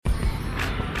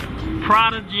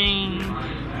Prada jeans,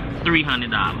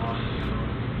 $300.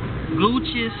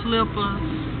 Gucci slippers,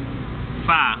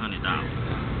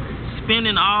 $500.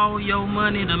 Spending all your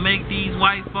money to make these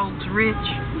white folks rich,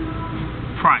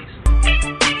 priceless.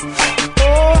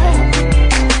 Oh,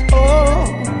 oh,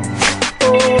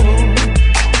 oh.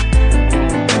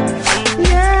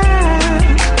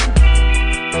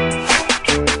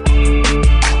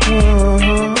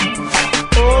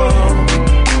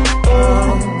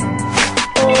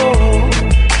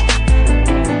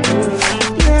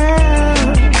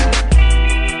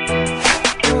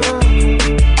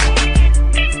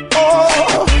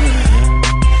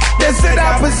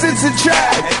 Opposites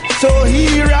attract, so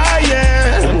here I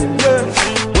am,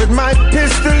 with my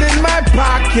pistol in my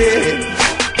pocket,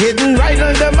 hidden right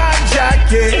under my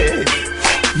jacket.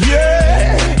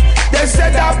 Yeah, they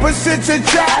said opposites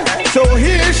attract, so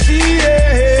here she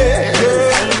is,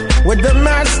 with the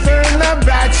master and the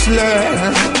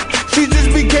bachelor. She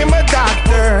just became a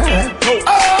doctor.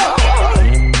 Oh,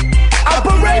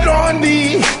 operate on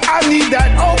me, I need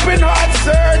that open heart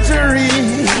surgery.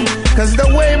 Cause the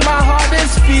way my heart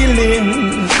is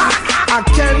feeling, I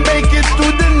can't make it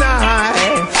through the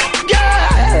night.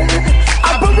 Yeah,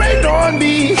 operate on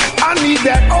me, I need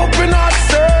that open heart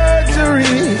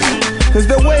surgery. Cause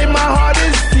the way my heart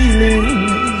is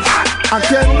feeling, I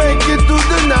can't make it through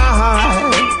the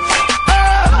night.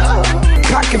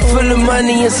 Pocket full of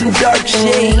money and some dark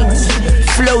shades.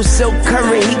 Flow so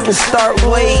current, he can start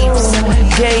waves.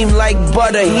 Game like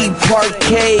butter, he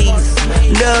parquets.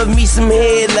 Love me some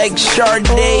head like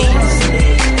Chardonnays.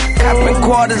 Copping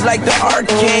quarters like the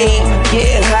arcade.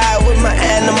 Getting high with my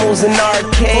animals in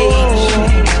arcades.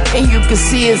 And you can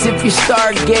see us if you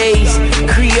stargaze.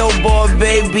 Creole boy,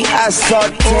 baby, I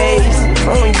sautés.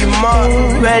 On your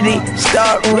mark, ready,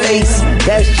 start race.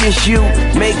 That's just you,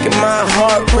 making my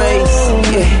heart race.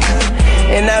 Yeah.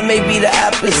 And I may be the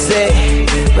opposite,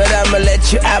 but I'ma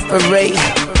let you operate.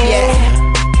 Yeah.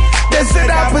 They said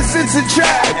opposites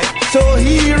attract, so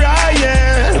here I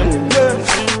am,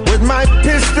 with my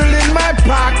pistol in my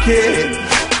pocket,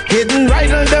 hidden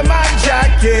right under my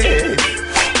jacket.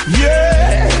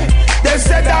 Yeah, they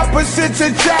said opposites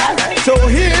attract, so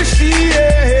here she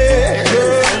is,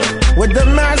 with the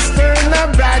master and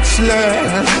the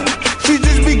bachelor. She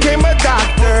just became a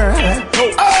doctor.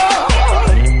 Oh,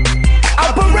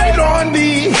 operate on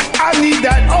me, I need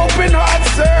that open heart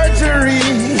surgery.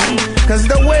 Cause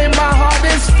the way my heart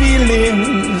is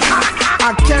feeling,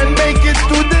 I can't make it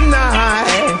through the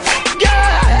night.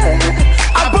 Yeah,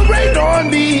 operate on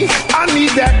me, I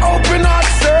need that open heart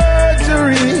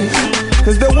surgery.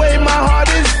 Cause the way my heart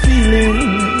is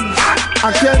feeling,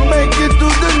 I can't make it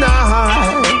through the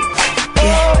night.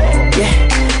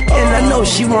 And I know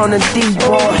she want a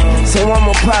D-boy, so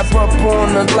I'ma pop up on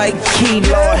her like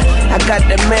Keylord. I got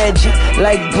the magic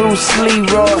like Bruce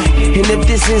Leroy. And if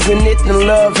this isn't it, then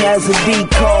love has a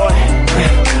decoy.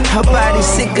 Her body's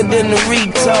sicker than a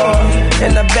retard.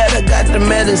 And I bet I got the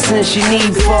medicine she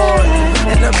need for it.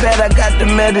 And I bet I got the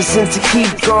medicine to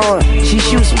keep going. She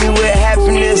shoots me with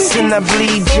happiness and I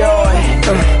bleed joy.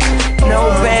 No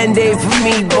band-aid for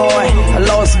me, boy. I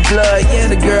lost blood, yeah,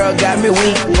 the girl got me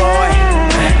weak, boy.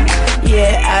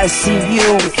 Yeah, I see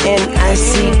you, and I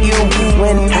see you.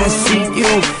 When I see you,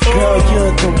 girl,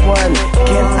 you're the one.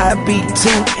 Can I be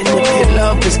two? And if your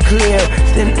love is clear,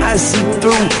 then I see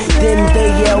through. Then they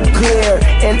yell clear,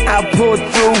 and I pull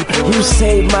through. You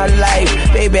saved my life,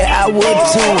 baby, I would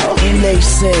too. And they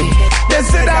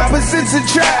said opposites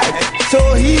attract,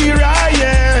 so here I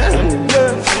am,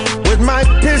 with my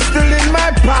pistol in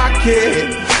my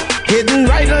pocket, hidden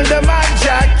right under my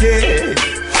jacket.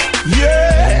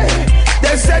 Yeah,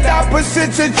 they said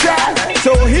opposites attract,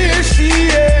 so here she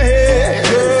is,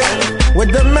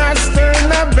 with the master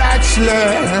and the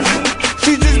bachelor.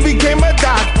 She just became a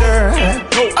doctor.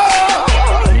 Oh,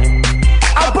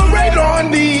 operate on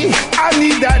me, I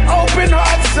need that open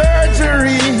heart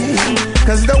surgery.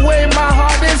 Cause the way my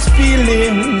heart is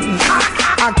feeling,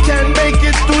 I can't make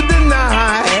it through the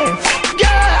night.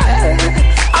 Yeah,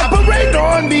 operate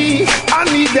on me, I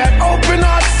need that open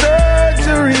heart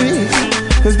surgery.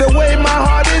 Cause the way my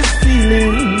heart is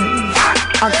feeling,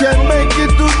 I can't make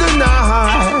it through